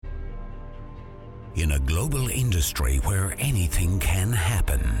In a global industry where anything can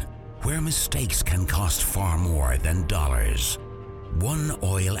happen, where mistakes can cost far more than dollars, one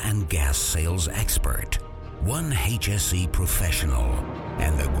oil and gas sales expert, one HSE professional,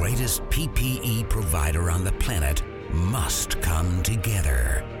 and the greatest PPE provider on the planet must come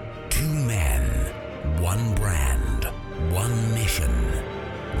together. Two men, one brand, one mission.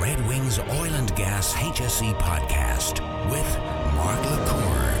 Red Wings Oil and Gas HSE Podcast with Mark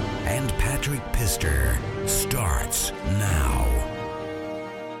LaCour and Patrick Pister starts now.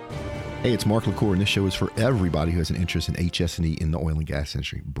 Hey, it's Mark LaCour, and this show is for everybody who has an interest in HSE in the oil and gas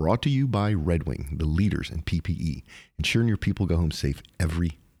industry. Brought to you by Red Wing, the leaders in PPE, ensuring your people go home safe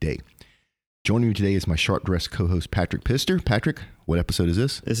every day. Joining me today is my sharp dress co-host, Patrick Pister. Patrick, what episode is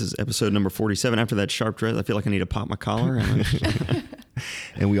this? This is episode number 47. After that sharp dress, I feel like I need to pop my collar.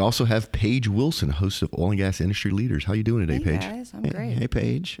 And we also have Paige Wilson, host of Oil and Gas Industry Leaders. How you doing today, Paige? Hey guys, I'm great. Hey,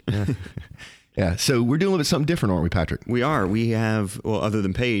 Paige. Yeah, so we're doing a little bit something different, aren't we, Patrick? We are. We have, well, other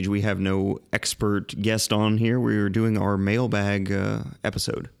than Paige, we have no expert guest on here. We're doing our mailbag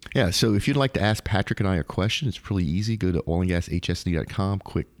episode. Yeah, so if you'd like to ask Patrick and I a question, it's pretty easy. Go to oilandgashsd.com,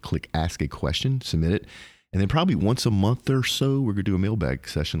 click Ask a Question, submit it, and then probably once a month or so, we're going to do a mailbag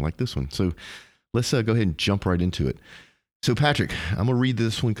session like this one. So let's go ahead and jump right into it. So Patrick, I'm going to read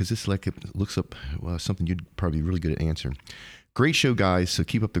this one because this it looks up something you'd probably be really good at answering. Great show, guys, so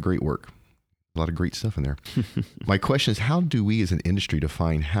keep up the great work. A lot of great stuff in there. My question is, how do we as an industry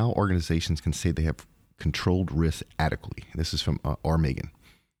define how organizations can say they have controlled risk adequately? And this is from R. Megan.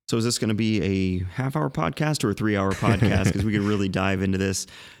 So is this going to be a half-hour podcast or a 3-hour podcast? Because we could really dive into this.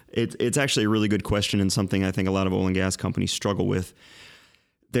 It's actually a really good question and something I think a lot of oil and gas companies struggle with.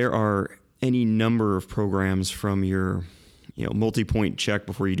 There are any number of programs from your multi-point check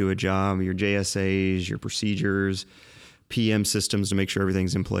before you do a job, your JSAs, your procedures, PM systems to make sure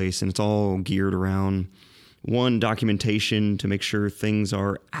everything's in place. And it's all geared around, one, documentation to make sure things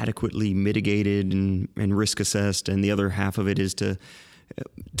are adequately mitigated and risk assessed. And the other half of it is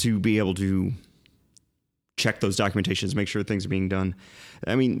to be able to check those documentations, make sure things are being done.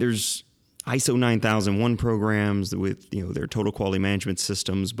 I mean, there's ISO 9001 programs with, their total quality management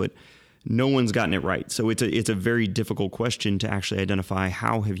systems, but no one's gotten it right. So it's a very difficult question to actually identify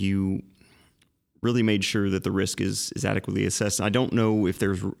how have you really made sure that the risk is adequately assessed. I don't know if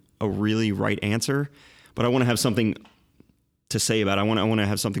there's a really right answer, but I want to have something to say about it. I want to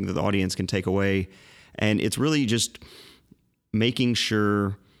have something that the audience can take away. And it's really just making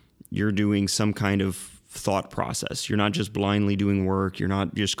sure you're doing some kind of thought process. You're not just blindly doing work. You're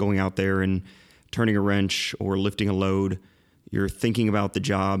not just going out there and turning a wrench or lifting a load. You're thinking about the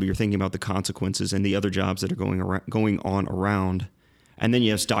job. You're thinking about the consequences and the other jobs that are going on around. And then,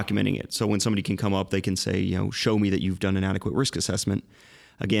 yes, documenting it. So when somebody can come up, they can say, show me that you've done an adequate risk assessment.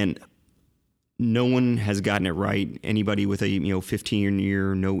 Again, no one has gotten it right. Anybody with a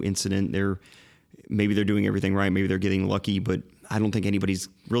 15-year no incident, maybe they're doing everything right. Maybe they're getting lucky, but I don't think anybody's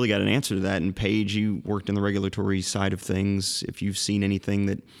really got an answer to that. And Paige, you worked in the regulatory side of things. If you've seen anything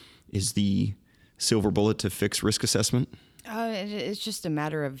that is the silver bullet to fix risk assessment? It's just a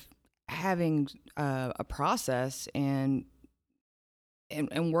matter of having a process and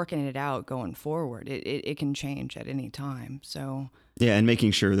working it out going forward. It can change at any time. So yeah, and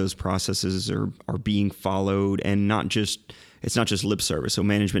making sure those processes are being followed and it's not just lip service. So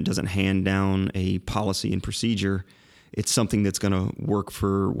management doesn't hand down a policy and procedure. It's something that's going to work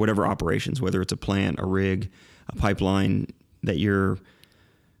for whatever operations, whether it's a plant, a rig, a pipeline, that you're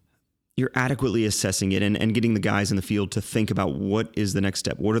adequately assessing it and getting the guys in the field to think about what is the next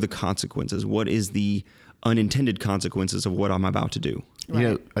step. What are the consequences? What is the unintended consequences of what I'm about to do?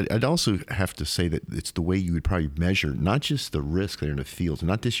 Right. I'd also have to say that it's the way you would probably measure not just the risk that are in the fields,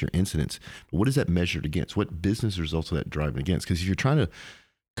 not just your incidents, but what is that measured against? What business results are that driving against? Because if you're trying to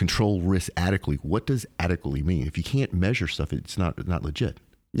control risk adequately, what does adequately mean? If you can't measure stuff, it's not legit.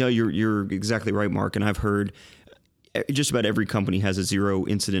 No, you're exactly right, Mark. And I've heard just about every company has a zero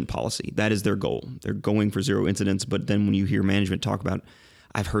incident policy. That is their goal. They're going for zero incidents. But then when you hear management talk about,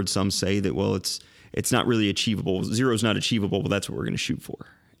 I've heard some say that, well, it's not really achievable. Zero is not achievable, but that's what we're going to shoot for.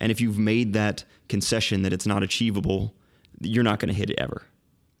 And if you've made that concession that it's not achievable, you're not going to hit it ever.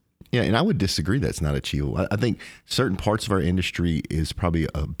 Yeah, and I would disagree that it's not achievable. I think certain parts of our industry is probably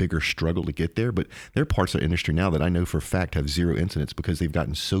a bigger struggle to get there, but there are parts of our industry now that I know for a fact have zero incidents because they've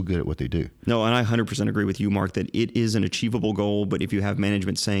gotten so good at what they do. No, and I 100% agree with you, Mark, that it is an achievable goal, but if you have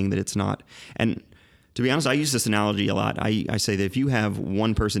management saying that it's not, and to be honest, I use this analogy a lot. I say that if you have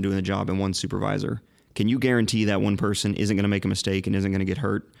one person doing the job and one supervisor, can you guarantee that one person isn't going to make a mistake and isn't going to get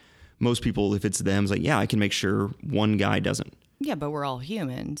hurt? Most people, if it's them, it's like, yeah, I can make sure one guy doesn't. Yeah, but we're all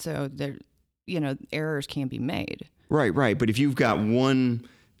human, so errors can be made. Right. But if you've got one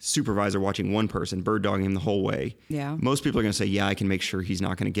supervisor watching one person, bird dogging him the whole way, most people are going to say, yeah, I can make sure he's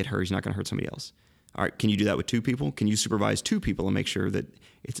not going to get hurt. He's not going to hurt somebody else. All right. Can you do that with 2 people? Can you supervise 2 people and make sure that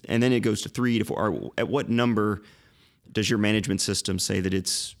and then it goes to 3 to 4. Or at what number does your management system say that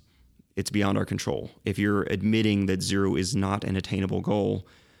it's beyond our control? If you're admitting that 0 is not an attainable goal,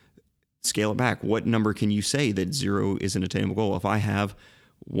 scale it back. What number can you say that 0 is an attainable goal? If I have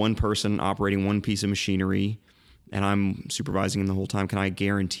one person operating one piece of machinery and I'm supervising him the whole time, can I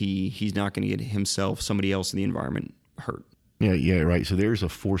guarantee he's not going to get himself, somebody else in the environment hurt? Yeah, right. So there's a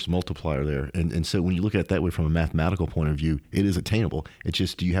force multiplier there. And so when you look at it that way from a mathematical point of view, it is attainable. It's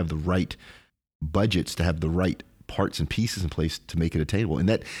just, do you have the right budgets to have the right parts and pieces in place to make it attainable? And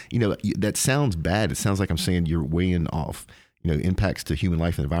that, that sounds bad. It sounds like I'm saying you're weighing off, impacts to human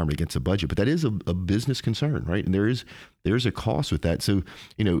life and environment against a budget, but that is a business concern, right? And there is a cost with that. So,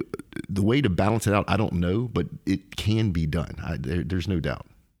 the way to balance it out, I don't know, but it can be done. There's no doubt.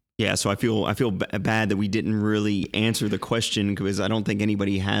 Yeah, so I feel bad that we didn't really answer the question because I don't think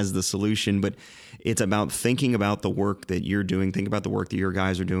anybody has the solution, but it's about thinking about the work that you're doing, think about the work that your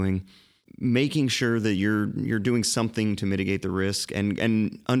guys are doing, making sure that you're doing something to mitigate the risk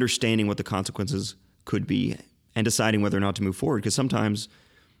and understanding what the consequences could be and deciding whether or not to move forward, because sometimes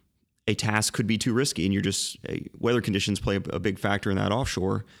a task could be too risky and weather conditions play a big factor in that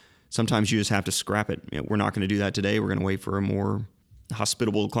offshore. Sometimes you just have to scrap it. We're not going to do that today. We're going to wait for a more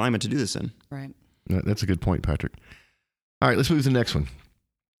hospitable climate to do this in. Right. That's a good point, Patrick. All right, let's move to the next one.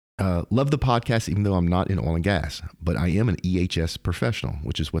 Love the podcast, even though I'm not in oil and gas, but I am an EHS professional,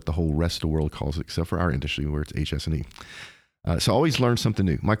 which is what the whole rest of the world calls it, except for our industry where it's HS&E. So I always learn something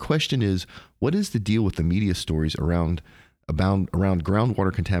new. My question is, what is the deal with the media stories around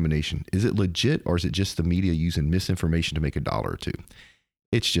groundwater contamination? Is it legit, or is it just the media using misinformation to make $1 or $2?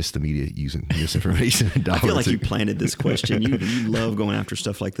 It's just the media using misinformation. I feel like you planted this question. You love going after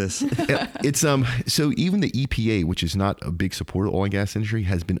stuff like this. It's so even the EPA, which is not a big supporter of the oil and gas industry,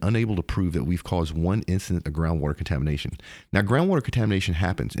 has been unable to prove that we've caused one incident of groundwater contamination. Now, groundwater contamination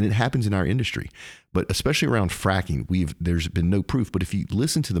happens, and it happens in our industry, but especially around fracking, there's been no proof. But if you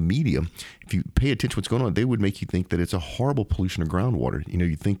listen to the media, if you pay attention to what's going on, they would make you think that it's a horrible pollution of groundwater.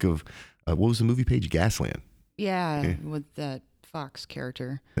 You think of what was the movie page, Gasland? Yeah, okay. With that Fox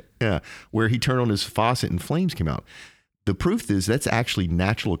character. Yeah, where he turned on his faucet and flames came out. The proof is that's actually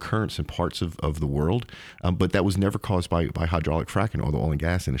natural occurrence in parts of the world, but that was never caused by hydraulic fracking or the oil and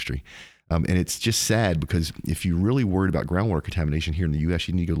gas industry. And it's just sad, because if you're really worried about groundwater contamination here in the U.S.,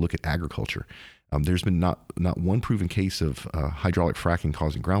 you need to go look at agriculture. There's been not one proven case of hydraulic fracking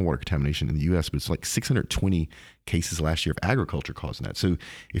causing groundwater contamination in the U.S., but it's like 620 cases last year of agriculture causing that. So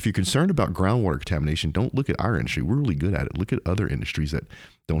if you're concerned about groundwater contamination, don't look at our industry. We're really good at it. Look at other industries that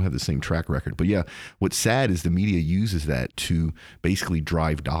don't have the same track record. But yeah, what's sad is the media uses that to basically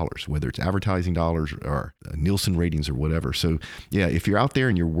drive dollars, whether it's advertising dollars or Nielsen ratings or whatever. So yeah, if you're out there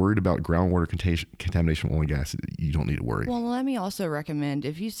and you're worried about groundwater contamination from oil and gas, you don't need to worry. Well, let me also recommend,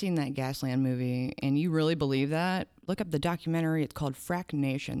 if you've seen that Gasland movie and you really believe that, look up the documentary. It's called Frack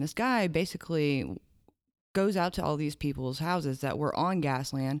Nation. This guy basically goes out to all these people's houses that were on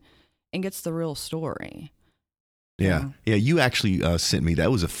Gasland and gets the real story. Yeah. You actually sent me that.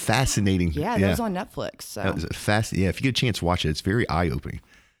 It was a fascinating. Yeah, that was on Netflix. So. That was fascinating. Yeah, if you get a chance, watch it. It's very eye opening.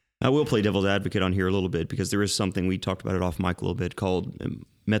 I will play devil's advocate on here a little bit, because there is something, we talked about it off mic a little bit, called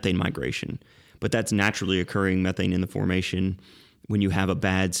methane migration. But that's naturally occurring methane in the formation. When you have a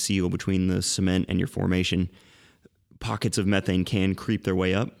bad seal between the cement and your formation, pockets of methane can creep their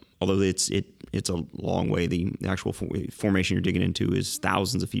way up. Although it's a long way. The actual formation you're digging into is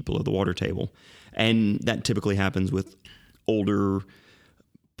thousands of feet below the water table. And that typically happens with older,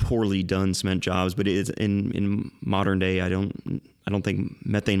 poorly done cement jobs. But it's in modern day, I don't think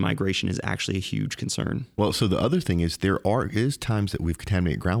methane migration is actually a huge concern. Well, so the other thing is there is times that we've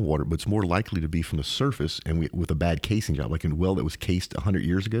contaminated groundwater, but it's more likely to be from the surface and with a bad casing job, like in a well that was cased 100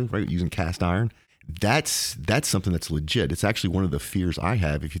 years ago, right, using cast iron. That's something that's legit. It's actually one of the fears I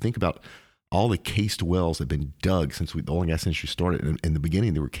have. If you think about all the cased wells that have been dug since the oil and gas industry started, and in the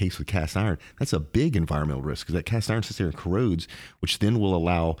beginning they were cased with cast iron, that's a big environmental risk, because that cast iron sits there and corrodes, which then will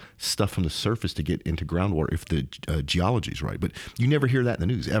allow stuff from the surface to get into groundwater if the geology is right. But you never hear that in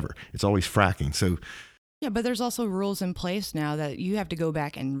the news ever. It's always fracking. So yeah, but there's also rules in place now that you have to go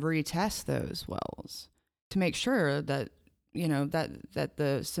back and retest those wells to make sure that that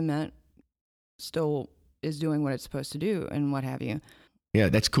the cement still is doing what it's supposed to do and what have you. Yeah,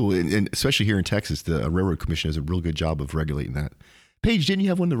 that's cool. And especially here in Texas, the Railroad Commission does a real good job of regulating that. Paige, didn't you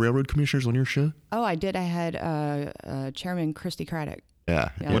have one of the railroad commissioners on your show? Oh, I did. I had Chairman Christy Craddock.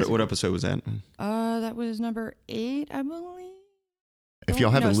 Yeah. What episode was that? That was number 8, I believe. If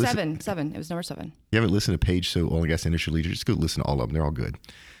y'all haven't listened, 7. It was number 7. You haven't listened to Page, so oil and gas industry leaders, just go listen to all of them. They're all good.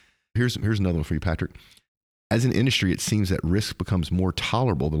 Here's another one for you, Patrick. As an industry, it seems that risk becomes more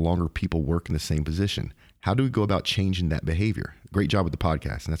tolerable the longer people work in the same position. How do we go about changing that behavior? Great job with the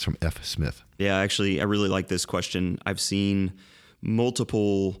podcast. And that's from F. Smith. Yeah, actually, I really like this question. I've seen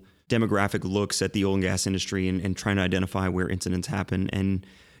multiple demographic looks at the oil and gas industry and trying to identify where incidents happen. And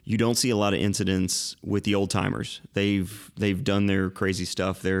you don't see a lot of incidents with the old timers. They've done their crazy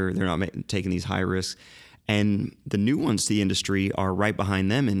stuff. They're not taking these high risks. And the new ones to the industry are right behind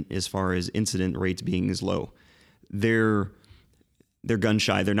them in, as far as incident rates being as low. They're gun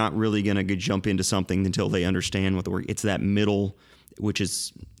shy. They're not really going to jump into something until they understand what the work. It's that middle, which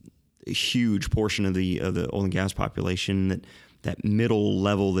is a huge portion of the oil and gas population, that middle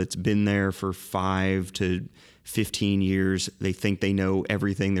level that's been there for 5 to 15 years. They think they know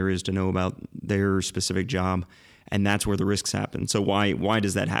everything there is to know about their specific job, and that's where the risks happen. So why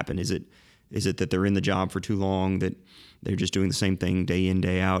does that happen? Is it that they're in the job for too long, that they're just doing the same thing day in,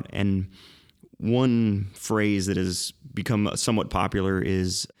 day out? And one phrase that has become somewhat popular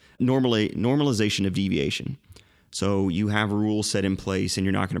is normalization of deviation. So you have rules set in place and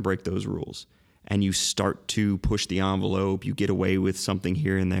you're not going to break those rules. And you start to push the envelope, you get away with something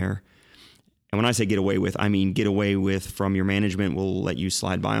here and there. And when I say get away with, I mean get away with from your management will let you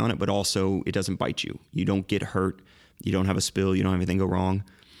slide by on it, but also it doesn't bite you. You don't get hurt. You don't have a spill. You don't have anything go wrong.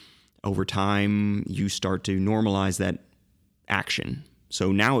 Over time, you start to normalize that action.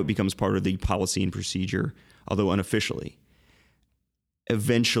 So now it becomes part of the policy and procedure, although unofficially.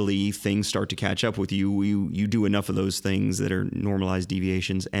 Eventually, things start to catch up with you. You do enough of those things that are normalized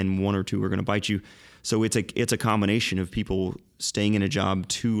deviations, and 1 or 2 are going to bite you. So it's a combination of people staying in a job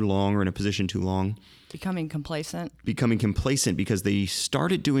too long or in a position too long. Becoming complacent because they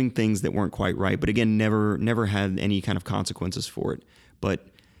started doing things that weren't quite right, but again, never had any kind of consequences for it. But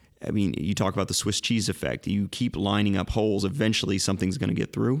I mean, you talk about the Swiss cheese effect. You keep lining up holes. Eventually, something's going to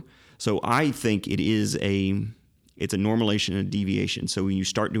get through. So I think it's a normalization and deviation. So when you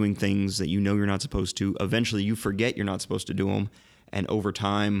start doing things that you know you're not supposed to, eventually you forget you're not supposed to do them, and over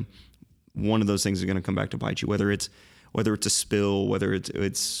time, one of those things is going to come back to bite you. Whether it's a spill, whether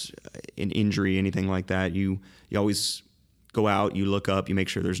it's an injury, anything like that, you always go out, you look up, you make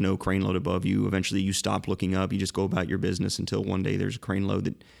sure there's no crane load above you. Eventually, you stop looking up. You just go about your business until one day there's a crane load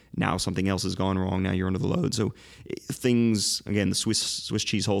that now something else has gone wrong. Now you're under the load. So things, again, the Swiss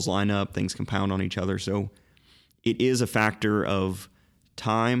cheese holes line up. Things compound on each other. So it is a factor of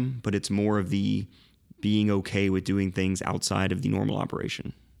time, but it's more of the being okay with doing things outside of the normal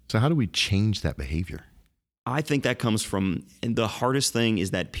operation. So how do we change that behavior? I think that comes from, and the hardest thing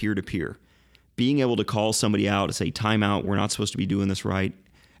is that peer-to-peer. Being able to call somebody out and say, time out, we're not supposed to be doing this right.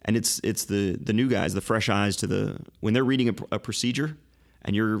 And it's the new guys, the fresh eyes when they're reading a procedure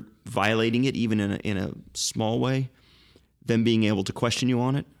and you're violating it, even in a small way, them being able to question you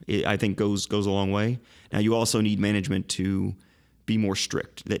on it, I think goes a long way. Now, you also need management to be more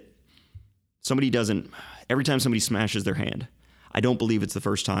strict. That every time somebody smashes their hand, I don't believe it's the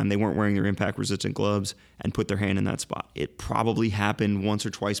first time they weren't wearing their impact-resistant gloves and put their hand in that spot. It probably happened once or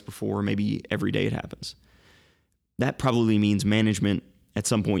twice before, maybe every day it happens. That probably means management at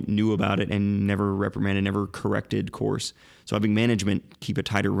some point knew about it and never reprimanded, never corrected course. So having management keep a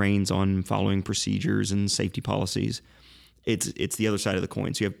tighter reins on following procedures and safety policies, it's the other side of the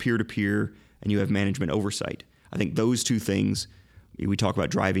coin. So you have peer-to-peer and you have management oversight. I think those two things, we talk about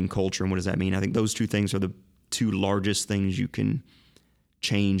driving culture and what does that mean? I think those two things are the 2 largest things you can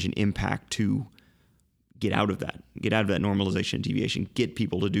change and impact to get out of that normalization and deviation, get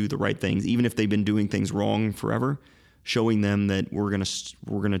people to do the right things, even if they've been doing things wrong forever, showing them that we're going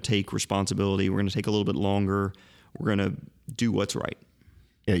to take responsibility. We're going to take a little bit longer. We're going to do what's right.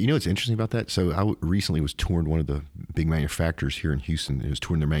 Yeah, you know what's interesting about that? So I recently was touring one of the big manufacturers here in Houston. It was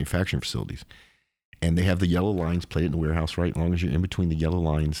touring their manufacturing facilities. And they have the yellow lines played in the warehouse, right? As long as you're in between the yellow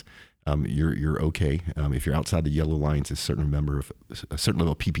lines, you're okay. If you're outside the yellow lines, a certain level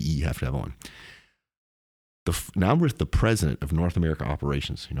of PPE you have to have on. Now I'm with the president of North America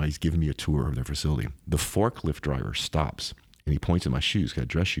operations. He's giving me a tour of their facility. The forklift driver stops and he points at my shoes. Got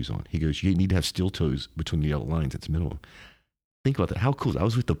dress shoes on. He goes, "You need to have steel toes between the yellow lines. It's minimum." Think about that. How cool is that? I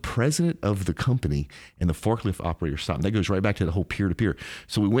was with the president of the company and the forklift operator stopped. And that goes right back to the whole peer-to-peer.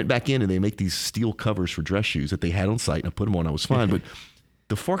 So we went back in and they make these steel covers for dress shoes that they had on site, and I put them on. I was fine. But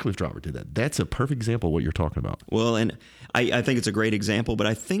the forklift driver did that. That's a perfect example of what you're talking about. Well, and I think it's a great example, but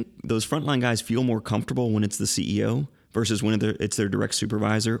I think those frontline guys feel more comfortable when it's the CEO versus when it's their direct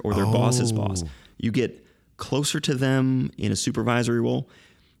supervisor or their boss's boss. You get closer to them in a supervisory role,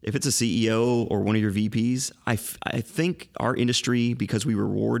 if it's a CEO or one of your VPs, I think our industry, because we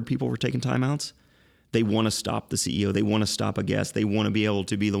reward people for taking timeouts, they want to stop the CEO. They want to stop a guest. They want to be able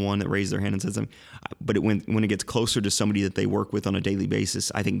to be the one that raised their hand and says something. But when it gets closer to somebody that they work with on a daily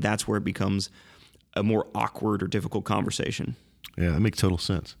basis, I think that's where it becomes a more awkward or difficult conversation. Yeah, that makes total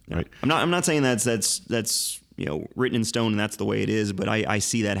sense. Yeah. Right. I'm not saying that's written in stone and that's the way it is, but I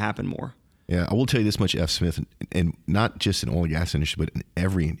see that happen more. Yeah, I will tell you this much, F. Smith, and not just in oil and gas industry, but in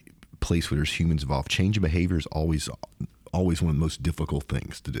every place where there's humans involved, change in behavior is always one of the most difficult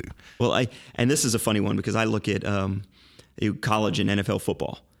things to do. Well, and this is a funny one because I look at college and NFL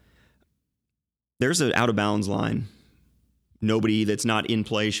football. There's an out of bounds line. Nobody that's not in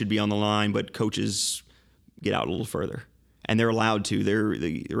play should be on the line, but coaches get out a little further, and they're allowed to.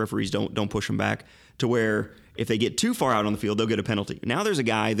 The referees don't push them back to where if they get too far out on the field, they'll get a penalty. Now there's a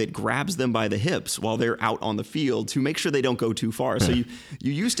guy that grabs them by the hips while they're out on the field to make sure they don't go too far. So you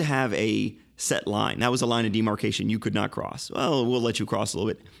used to have a set line. That was a line of demarcation you could not cross. Well, we'll let you cross a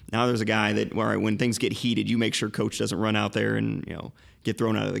little bit. Now there's a guy that, all right, when things get heated, you make sure coach doesn't run out there and get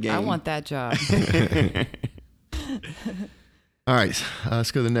thrown out of the game. I want that job. All right, let's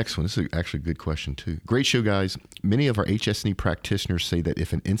go to the next one. This is actually a good question, too. Great show, guys. Many of our HSE practitioners say that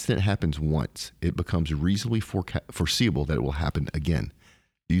if an incident happens once, it becomes reasonably foreseeable that it will happen again.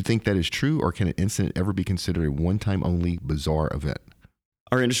 Do you think that is true, or can an incident ever be considered a one-time only bizarre event?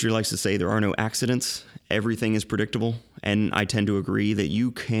 Our industry likes to say there are no accidents. Everything is predictable. And I tend to agree that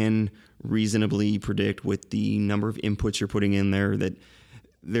you can reasonably predict with the number of inputs you're putting in there that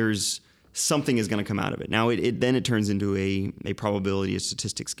there's something is going to come out of it. Now, then it turns into a probability of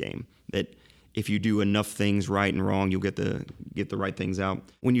statistics game that if you do enough things right and wrong, you'll get the right things out.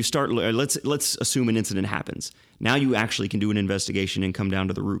 When you start, let's assume an incident happens. Now you actually can do an investigation and come down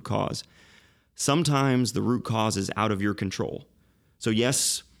to the root cause. Sometimes the root cause is out of your control. So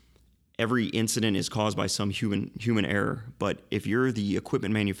yes, every incident is caused by some human error, but if you're the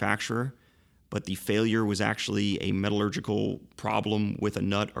equipment manufacturer, but the failure was actually a metallurgical problem with a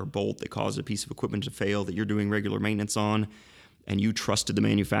nut or bolt that caused a piece of equipment to fail that you're doing regular maintenance on, and you trusted the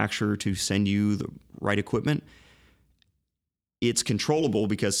manufacturer to send you the right equipment, it's controllable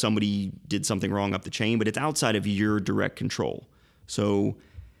because somebody did something wrong up the chain, but it's outside of your direct control. So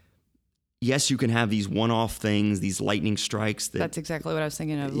yes, you can have these one-off things, these lightning strikes. That's exactly what I was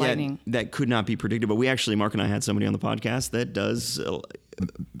thinking of, lightning. That could not be predicted. But Mark and I had somebody on the podcast that does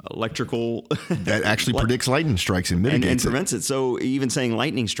electrical... that actually predicts lightning strikes and mitigates and prevents it. So even saying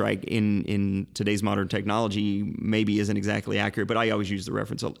lightning strike in today's modern technology maybe isn't exactly accurate, but I always use the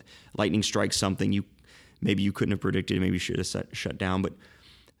reference of lightning strike something maybe you couldn't have predicted, maybe you should have shut down. But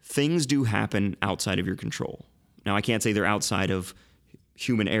things do happen outside of your control. Now, I can't say they're outside of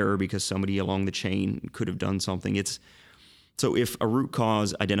human error because somebody along the chain could have done something. So if a root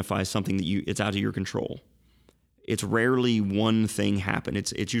cause identifies something that it's out of your control, it's rarely one thing happen.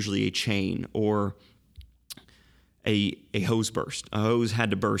 It's usually a chain or a hose burst. A hose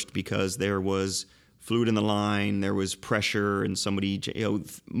had to burst because there was fluid in the line, there was pressure, and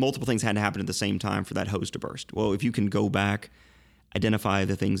multiple things had to happen at the same time for that hose to burst. Well, if you can go back, identify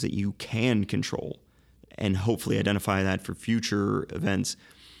the things that you can control, and hopefully identify that for future events,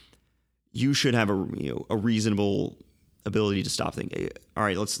 you should have a reasonable ability to stop things. All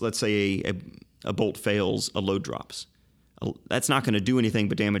right, let's say a bolt fails, a load drops. That's not going to do anything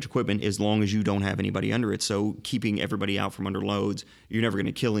but damage equipment as long as you don't have anybody under it. So keeping everybody out from under loads, you're never going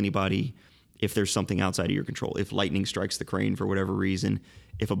to kill anybody if there's something outside of your control. If lightning strikes the crane for whatever reason,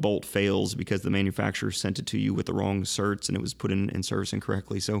 if a bolt fails because the manufacturer sent it to you with the wrong certs and it was put in service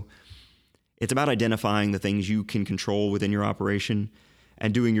incorrectly. So it's about identifying the things you can control within your operation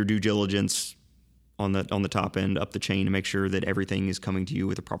and doing your due diligence on the top end, up the chain, to make sure that everything is coming to you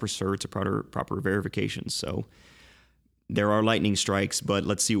with the proper certs, proper verifications. So there are lightning strikes, but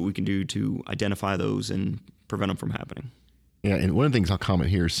let's see what we can do to identify those and prevent them from happening. Yeah, and one of the things I'll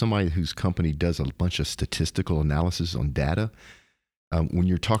comment here is somebody whose company does a bunch of statistical analysis on data. When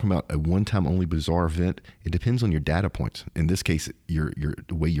you're talking about a one-time only bizarre event, it depends on your data points. In this case, the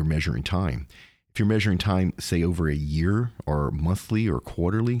way you're measuring time. If you're measuring time, say over a year or monthly or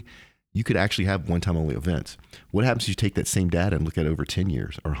quarterly, you could actually have one-time only events. What happens if you take that same data and look at it over 10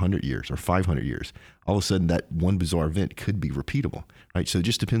 years or 100 years or 500 years? All of a sudden, that one bizarre event could be repeatable, right? So it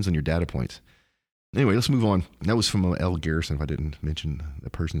just depends on your data points. Anyway, let's move on. That was from L. Garrison, if I didn't mention the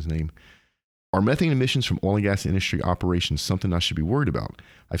person's name. Are methane emissions from oil and gas industry operations something I should be worried about?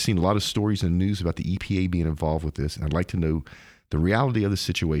 I've seen a lot of stories in the news about the EPA being involved with this, and I'd like to know the reality of the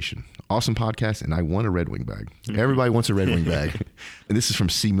situation. Awesome podcast, and I want a Red Wing bag. Everybody wants a Red Wing bag. And this is from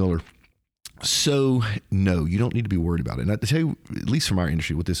C. Miller. So, no, you don't need to be worried about it. And to tell you, at least from our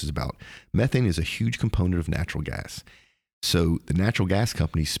industry, what this is about, methane is a huge component of natural gas. So the natural gas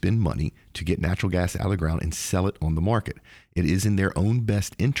companies spend money to get natural gas out of the ground and sell it on the market. It is in their own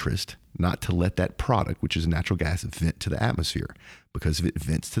best interest not to let that product, which is natural gas, vent to the atmosphere. Because if it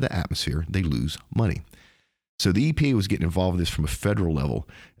vents to the atmosphere, they lose money. So the EPA was getting involved with this from a federal level.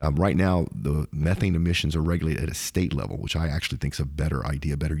 Right now, the methane emissions are regulated at a state level, which I actually think is a better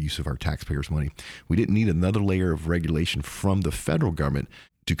idea, better use of our taxpayers' money. We didn't need another layer of regulation from the federal government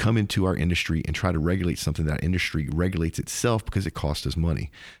to come into our industry and try to regulate something that industry regulates itself because it costs us money.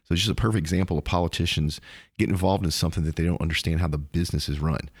 So it's just a perfect example of politicians getting involved in something that they don't understand how the business is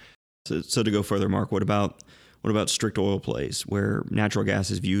run. So to go further, Mark, what about strict oil plays where natural gas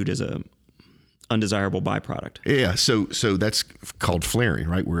is viewed as a undesirable byproduct? Yeah, so that's called flaring,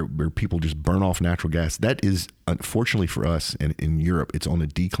 right? Where people just burn off natural gas. That is, unfortunately for us and in Europe, it's on the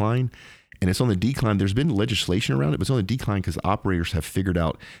decline. And it's on the decline. There's been legislation around it, but it's on the decline because operators have figured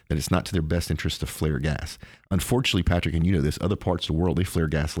out that it's not to their best interest to flare gas. Unfortunately, Patrick, and you know this, other parts of the world, they flare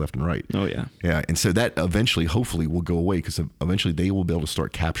gas left and right. Oh, yeah. Yeah, and so that eventually, hopefully, will go away because eventually they will be able to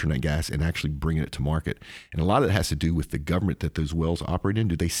start capturing that gas and actually bringing it to market. And a lot of it has to do with the government that those wells operate in.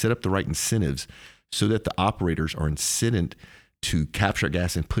 Do they set up the right incentives so that the operators are incented to capture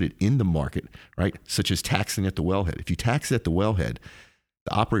gas and put it in the market, right? Such as taxing at the wellhead. If you tax it at the wellhead,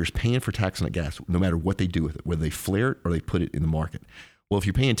 the operator's paying for tax on that gas, no matter what they do with it, whether they flare it or they put it in the market. Well, if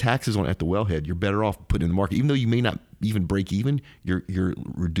you're paying taxes on it at the wellhead, you're better off putting it in the market. Even though you may not even break even, you're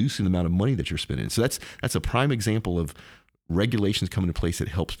reducing the amount of money that you're spending. So that's a prime example of regulations coming into place that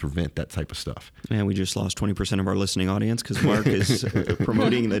helps prevent that type of stuff. Man, we just lost 20% of our listening audience because Mark is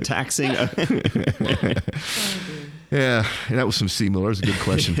promoting the taxing. Yeah, and that was some C. Miller. That was a good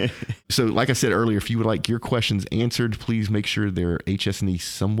question. So like I said earlier, if you would like your questions answered, please make sure they're HS&E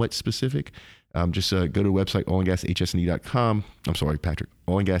somewhat specific. Just go to the website, oilandgashsne.com. I'm sorry, Patrick,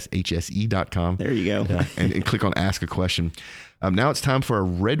 oilandgashse.com. There you go. And click on Ask a Question. Now it's time for our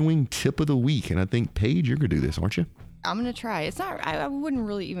Red Wing Tip of the Week. And I think, Paige, you're going to do this, aren't you? I'm going to try. It's not, I wouldn't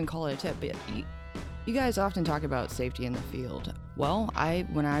really even call it a tip, but you guys often talk about safety in the field. Well,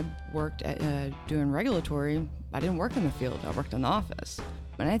 when I worked at doing regulatory, I didn't work in the field. I worked in the office.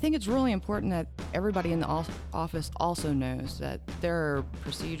 And I think it's really important that everybody in the office also knows that there are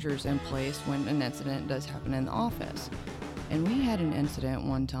procedures in place when an incident does happen in the office. And we had an incident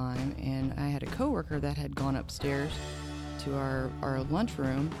one time, and I had a coworker that had gone upstairs to our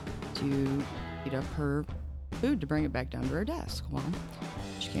lunchroom to heat up her food to bring it back down to her desk. Well,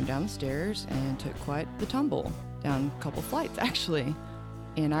 she came down the stairs and took quite the tumble down a couple flights, actually.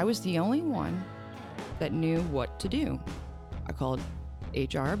 And I was the only one that knew what to do. I called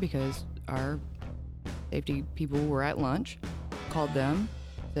HR because our safety people were at lunch, called them,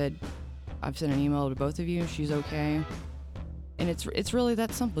 said, I've sent an email to both of you, she's okay. And it's really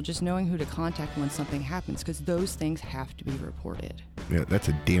that simple, just knowing who to contact when something happens, because those things have to be reported. Yeah, that's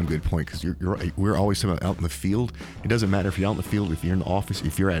a damn good point, because you're right. We're always talking about out in the field. It doesn't matter if you're out in the field, if you're in the office,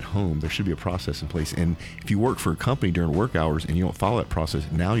 if you're at home, there should be a process in place. And if you work for a company during work hours and you don't follow that process,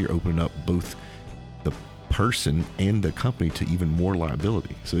 now you're opening up both the person and the company to even more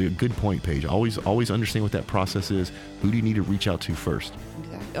liability. So a good point, Paige. Always understand what that process is. Who do you need to reach out to first?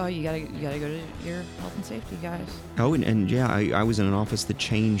 Exactly. Oh, you gotta go to your health and safety guys. Oh, and yeah, I was in an office that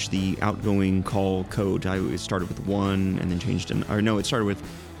changed the outgoing call code. It started with 1 and then changed it started with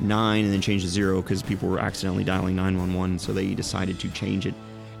 9 and then changed to 0 because people were accidentally dialing 911. So they decided to change it.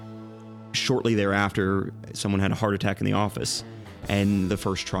 Shortly thereafter, someone had a heart attack in the office. And the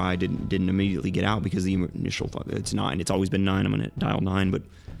first try didn't immediately get out because the initial thought, it's 9. It's always been 9. I'm going to dial 9. But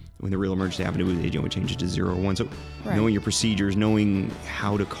when the real emergency happened, we changed it to 0 or 1. So knowing your procedures, knowing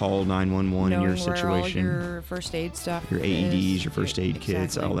how to call 911 in your situation. Where all your first aid stuff your AEDs, your first aid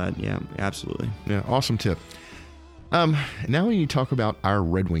kits, exactly. all that. Yeah, absolutely. Yeah, awesome tip. Now we need to talk about our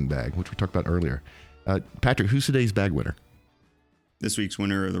Red Wing bag, which we talked about earlier. Patrick, who's today's bag winner? This week's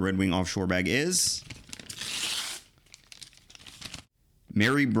winner of the Red Wing Offshore Bag is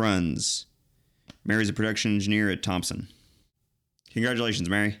Mary Bruns. Mary's a production engineer at Thompson. Congratulations,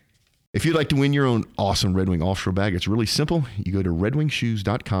 Mary. If you'd like to win your own awesome Red Wing Offshore bag, it's really simple. You go to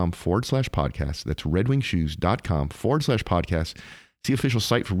redwingshoes.com/podcast. That's redwingshoes.com/podcast. It's the official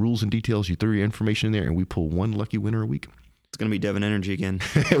site for rules and details. You throw your information in there, and we pull one lucky winner a week. It's going to be Devon Energy again.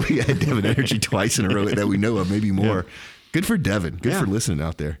 We had Devon Energy twice in a row that we know of, maybe more. Yeah. Good for Devon. Good for listening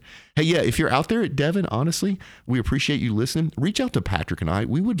out there. Hey, yeah, if you're out there at Devon, honestly, we appreciate you listening. Reach out to Patrick and I.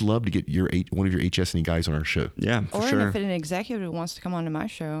 We would love to get one of your HS&E guys on our show. Yeah, for or sure. Or if an executive wants to come onto my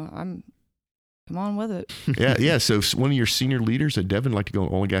show, I'm Come on with it. Yeah. So if one of your senior leaders at Devon like to go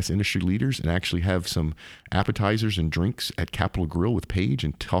on Oil and Gas Industry Leaders and actually have some appetizers and drinks at Capitol Grill with Paige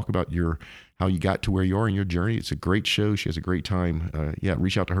and talk about how you got to where you are in your journey. It's a great show. She has a great time.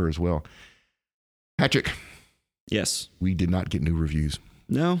 Reach out to her as well. Patrick. Yes. We did not get new reviews.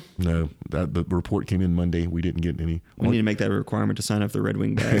 No. The report came in Monday. We didn't get any. We need to make that a requirement to sign up for the Red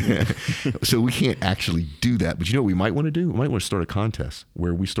Wing bag. So we can't actually do that. But you know what we might want to do? We might want to start a contest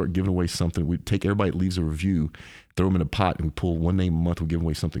where we start giving away something. We take everybody that leaves a review, throw them in a pot, and we pull one name a month. We give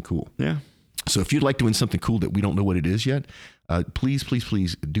away something cool. Yeah. So if you'd like to win something cool that we don't know what it is yet, please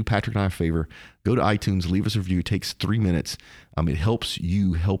do Patrick and I a favor. Go to iTunes, leave us a review. It takes 3 minutes. It helps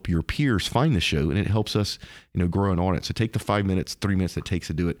you help your peers find the show, and it helps us, grow an audience. So take the 5 minutes, 3 minutes it takes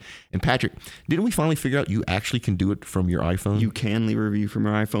to do it. And Patrick, didn't we finally figure out you actually can do it from your iPhone? You can leave a review from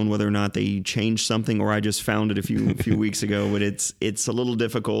your iPhone, whether or not they changed something, or I just found it a few weeks ago. But it's a little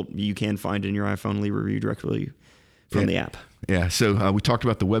difficult. You can find it in your iPhone, leave a review directly from the app. Yeah, so we talked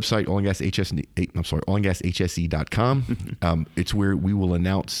about the website, oilandgashse.com. It's where we will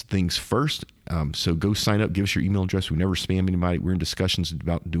announce things first. So go sign up, give us your email address. We never spam anybody. We're in discussions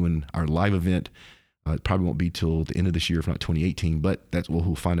about doing our live event. It probably won't be till the end of this year, if not 2018, but that's what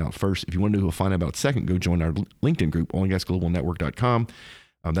we'll find out first. If you want to know who we'll find out about second, go join our LinkedIn group, oilandgasglobalnetwork.com.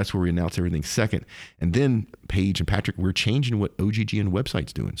 That's where we announce everything second. And then Paige and Patrick, we're changing what OGGN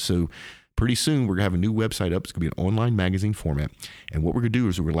website's doing. So pretty soon, we're going to have a new website up. It's going to be an online magazine format. And what we're going to do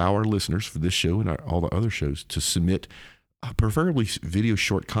is we'll allow our listeners for this show and all the other shows to submit preferably video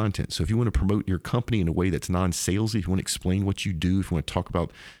short content. So if you want to promote your company in a way that's non-salesy, if you want to explain what you do, if you want to talk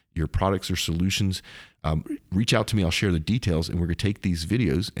about your products or solutions, reach out to me. I'll share the details. And we're going to take these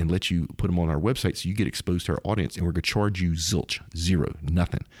videos and let you put them on our website so you get exposed to our audience. And we're going to charge you zilch, zero,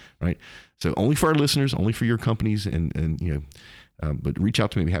 nothing, right? So only for our listeners, only for your companies, but reach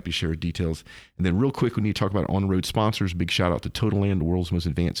out to me. I'd be happy to share details. And then real quick, we need to talk about on-road sponsors. Big shout out to Total Land, the world's most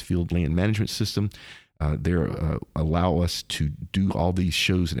advanced field land management system. They allow us to do all these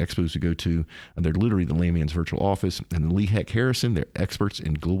shows and expos to go to. And they're literally the Landman's virtual office. And then Lee Heck Harrison, they're experts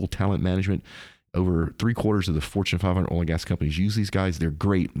in global talent management. Over 3/4 of the Fortune 500 oil and gas companies use these guys. They're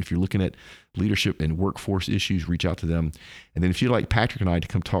great. If you're looking at leadership and workforce issues, reach out to them. And then if you'd like Patrick and I to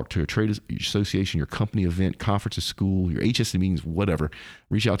come talk to a trade association, your company event, conference, a school, your HSE meetings, whatever,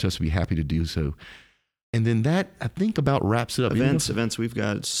 reach out to us. We'd be happy to do so. And then that, I think, about wraps it up. Events. We've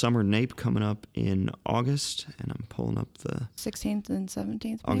got Summer NAPE coming up in August, and I'm pulling up the 16th and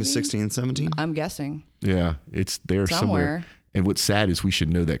 17th. August 16th and 17th. I'm guessing. Yeah, it's there somewhere. And what's sad is we should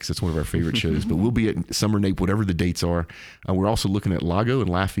know that because it's one of our favorite shows. But we'll be at Summer NAPE, whatever the dates are. We're also looking at Lago and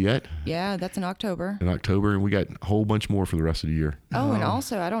Lafayette. Yeah, that's in October. And we got a whole bunch more for the rest of the year. Oh, and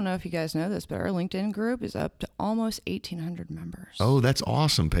also, I don't know if you guys know this, but our LinkedIn group is up to almost 1,800 members. Oh, that's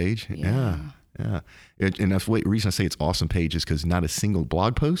awesome, Paige. Yeah. And that's the reason I say it's awesome, Paige, is because not a single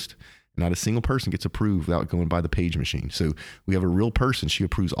blog post, not a single person gets approved without going by the Paige machine. So we have a real person. She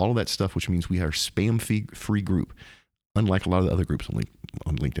approves all of that stuff, which means we are a spam-free group, unlike a lot of the other groups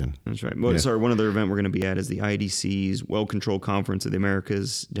on LinkedIn. That's right. Well, sorry, one other event we're going to be at is the IDC's Well Control Conference of the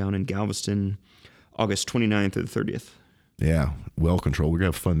Americas down in Galveston, August 29th to the 30th. Yeah, well control. We're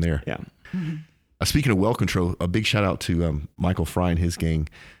going to have fun there. Yeah. Speaking of well control, a big shout out to Michael Fry and his gang.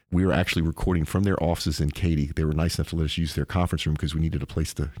 We were actually recording from their offices in Katy. They were nice enough to let us use their conference room because we needed a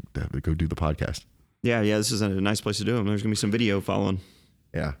place to go do the podcast. Yeah, this is a nice place to do them. There's going to be some video following.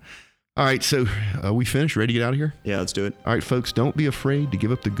 Yeah. All right, so we finished? Ready to get out of here? Yeah, let's do it. All right, folks, don't be afraid to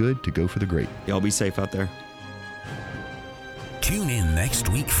give up the good to go for the great. Y'all be safe out there. Tune in next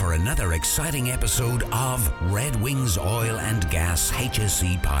week for another exciting episode of Red Wings Oil and Gas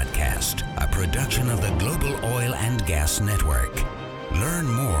HSE Podcast, a production of the Global Oil and Gas Network.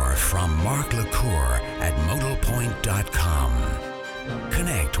 Learn more from Mark LaCour at modalpoint.com.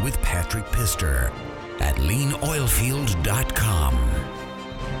 Connect with Patrick Pister at leanoilfield.com.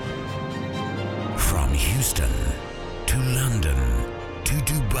 From Houston to London to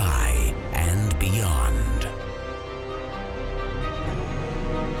Dubai